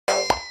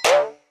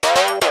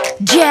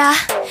Yeah,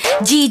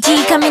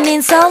 GG coming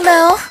in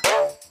solo.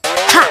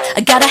 Ha,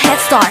 I got a head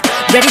start.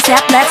 Ready,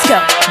 set, let's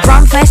go.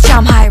 Run fast,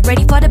 jump high,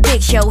 ready for the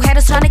big show.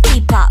 Haters trying to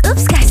keep up.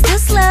 Oops, guys, too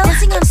slow.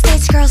 Dancing on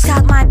stage, girls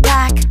got my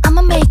back.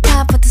 I'ma make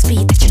up for the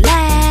speed that you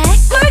lack.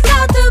 Work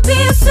out to be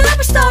a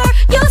superstar.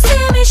 You'll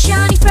see me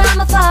shining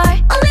from afar.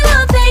 Only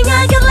one thing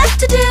I got left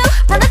to do.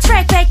 Run the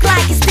track back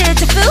like it's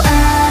deja vu.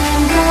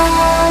 I'm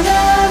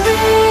gonna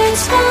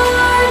reach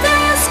for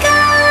the sky.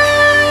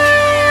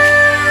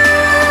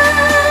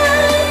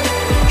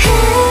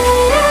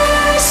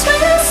 Haters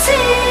will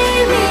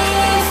see me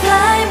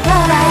fly by.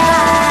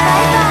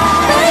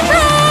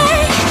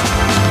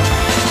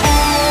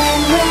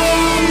 And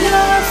when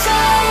you're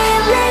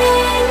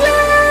feeling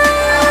low,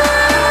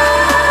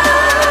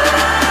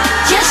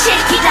 just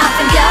shake it off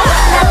and go.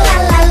 La la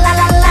la la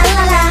la la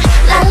la la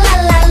la la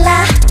la la.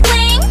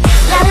 Bling.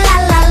 La la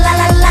la la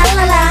la la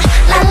la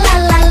la la la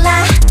la la.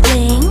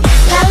 Bling.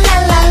 La la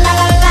la la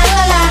la la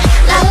la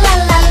la la la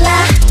la la.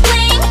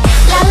 Bling.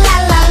 La la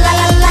la la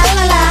la la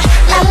la la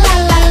la la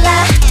la la.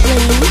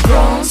 Bling.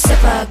 Bronze,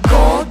 silver,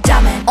 gold,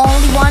 diamond.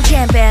 Only one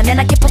champion and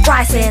I keep on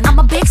rising. I'm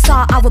a big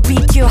star, I will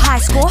beat your high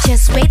score.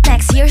 Just wait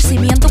next year, see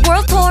me on the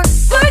world tour.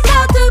 Work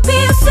out to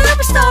be a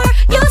superstar.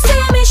 You'll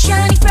see me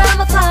shining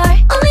from afar.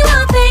 Only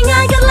one thing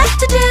I got left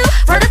to do.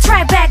 Run the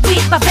track back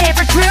with my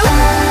favorite crew.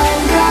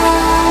 I'm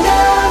gonna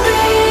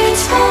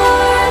reach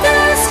for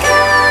the sky.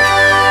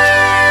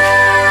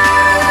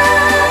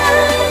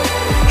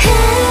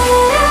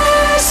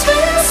 Haters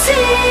will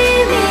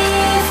see me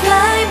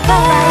fly by.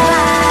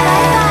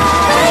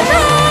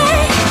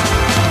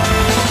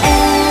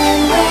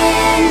 And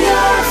when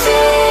you're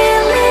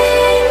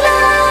feeling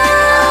low,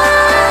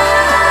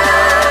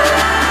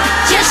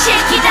 just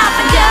shake it off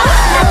and go.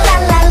 La la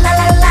la la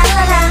la la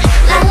la la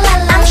la la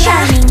la. I'm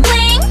shining.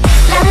 Bling.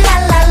 La la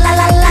la la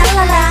la la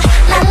la la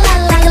la la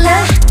la la.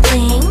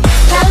 Bling.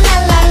 La la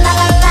la la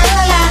la la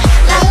la la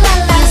la la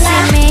la. You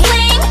see me?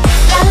 Bling.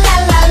 La la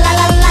la la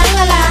la la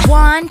la la.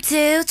 1,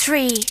 2,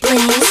 3.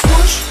 Bling.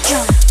 Swoosh,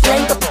 jump.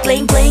 Bling,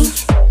 bling, bling.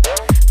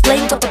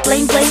 Bling,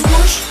 bling, bling.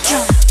 Whoosh,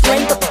 jump.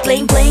 Bling,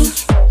 bling, bling.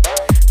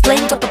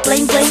 Bling,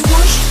 bling, bling.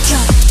 Whoosh,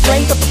 jump.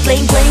 Bling,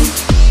 bling, bling.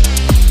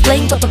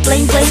 Bling,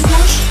 bling, bling.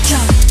 Whoosh,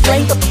 jump.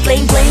 Bling,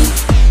 bling, bling.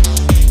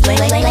 Bling,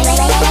 bling, bling,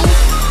 bling.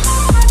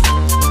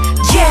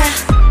 Yeah,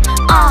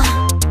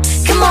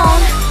 come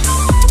on.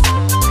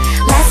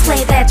 Let's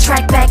play that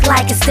track back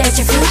like it's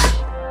deja vu.